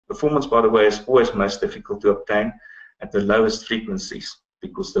performance, by the way, is always most difficult to obtain at the lowest frequencies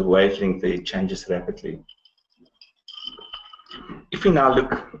because the wavelength there changes rapidly. If we now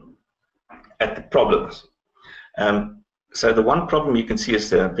look at the problems, so the one problem you can see is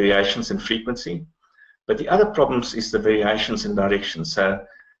the variations in frequency, but the other problems is the variations in direction. So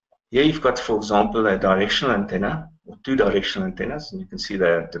here you've got, for example, a directional antenna, or two directional antennas, and you can see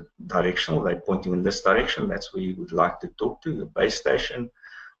the directional, they're pointing in this direction. That's where you would like to talk to, the base station.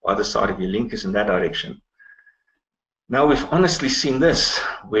 Either side of your link is in that direction. Now we've honestly seen this,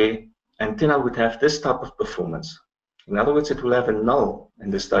 where antenna would have this type of performance. In other words, it will have a null in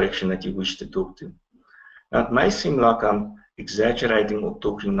this direction that you wish to talk to. Now it may seem like I'm exaggerating or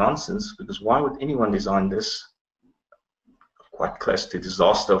talking nonsense, because why would anyone design this? Quite close to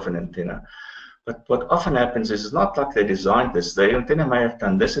disaster of an antenna. But what often happens is it's not like they designed this. The antenna may have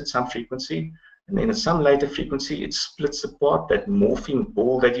done this at some frequency, and then at some later frequency it splits apart, that morphing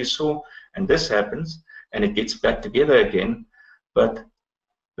ball that you saw, and this happens, and it gets back together again. But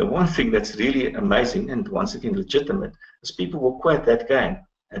the one thing that's really amazing, and once again legitimate, is people will quote that gain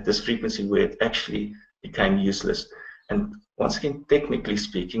at this frequency where it actually became useless. And once again, technically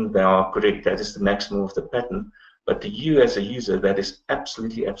speaking, they are correct. That is the maximum of the pattern. But to you as a user, that is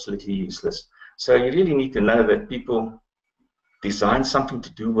absolutely, absolutely useless. So you really need to know that people design something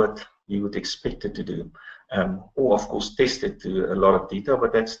to do what you would expect it to do. Or, of course, test it to a lot of detail,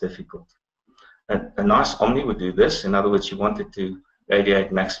 but that's difficult. A nice omni would do this. In other words, you want it to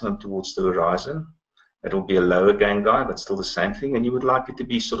radiate maximum towards the horizon. That will be a lower gain guy, but still the same thing. And you would like it to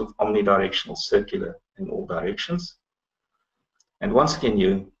be sort of omnidirectional, circular in all directions. And once again,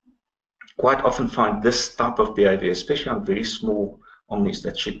 you quite often find this type of behavior, especially on very small omnis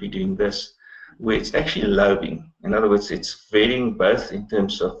that should be doing this, where it's actually lobing. In other words, it's varying both in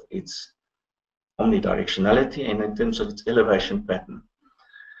terms of its omnidirectionality and in terms of its elevation pattern.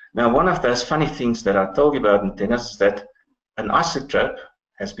 Now, one of those funny things that I told you about antennas is that an isotrope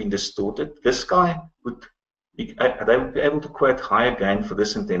has been distorted. This guy would be, they would be able to quote higher gain for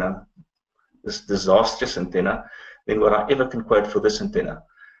this antenna, this disastrous antenna, than what I ever can quote for this antenna.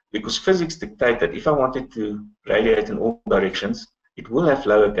 Because physics dictate that if I wanted to radiate in all directions, it will have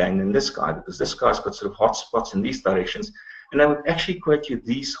lower gain than this guy, because this guy's got sort of hot spots in these directions, and I would actually quote you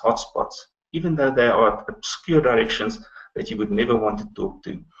these hot spots, even though they are obscure directions that you would never want to talk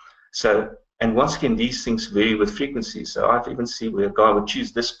to. So, and once again, these things vary with frequency. So I've even seen where a guy would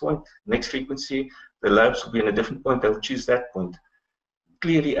choose this point, next frequency, the lobes will be in a different point, they'll choose that point.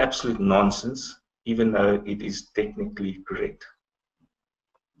 Clearly absolute nonsense, even though it is technically correct.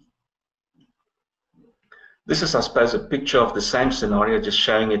 This is, I suppose, a picture of the same scenario, just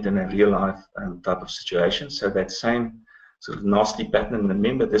showing it in a real-life type of situation. So that same sort of nasty pattern, and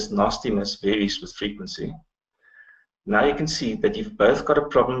remember, this nastiness varies with frequency. Now you can see that you've both got a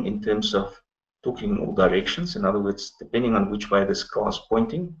problem in terms of talking in all directions. In other words, depending on which way this car is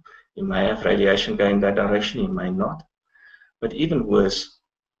pointing, you may have radiation going that direction, you may not. But even worse,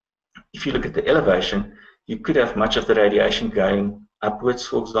 if you look at the elevation, you could have much of the radiation going upwards,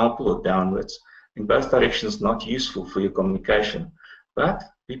 for example, or downwards. In both directions, not useful for your communication. But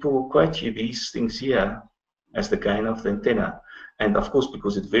people will quote you these things here as the gain of the antenna. And of course,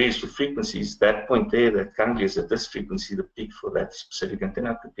 because it varies with frequencies, that point there that currently is at this frequency, the peak for that specific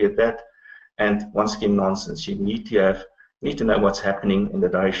antenna could be at that. And once again, nonsense. You need to know what's happening in the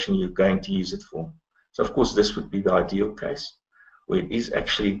direction you're going to use it for. So of course, this would be the ideal case, where it is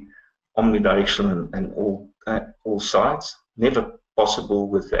actually omnidirectional and all sides. Never possible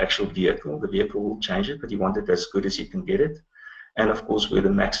with the actual vehicle. The vehicle will change it, but you want it as good as you can get it. And of course, where the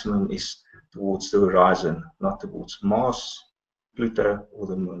maximum is towards the horizon, not towards Mars, Pluto, or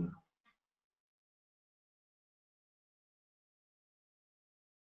the Moon.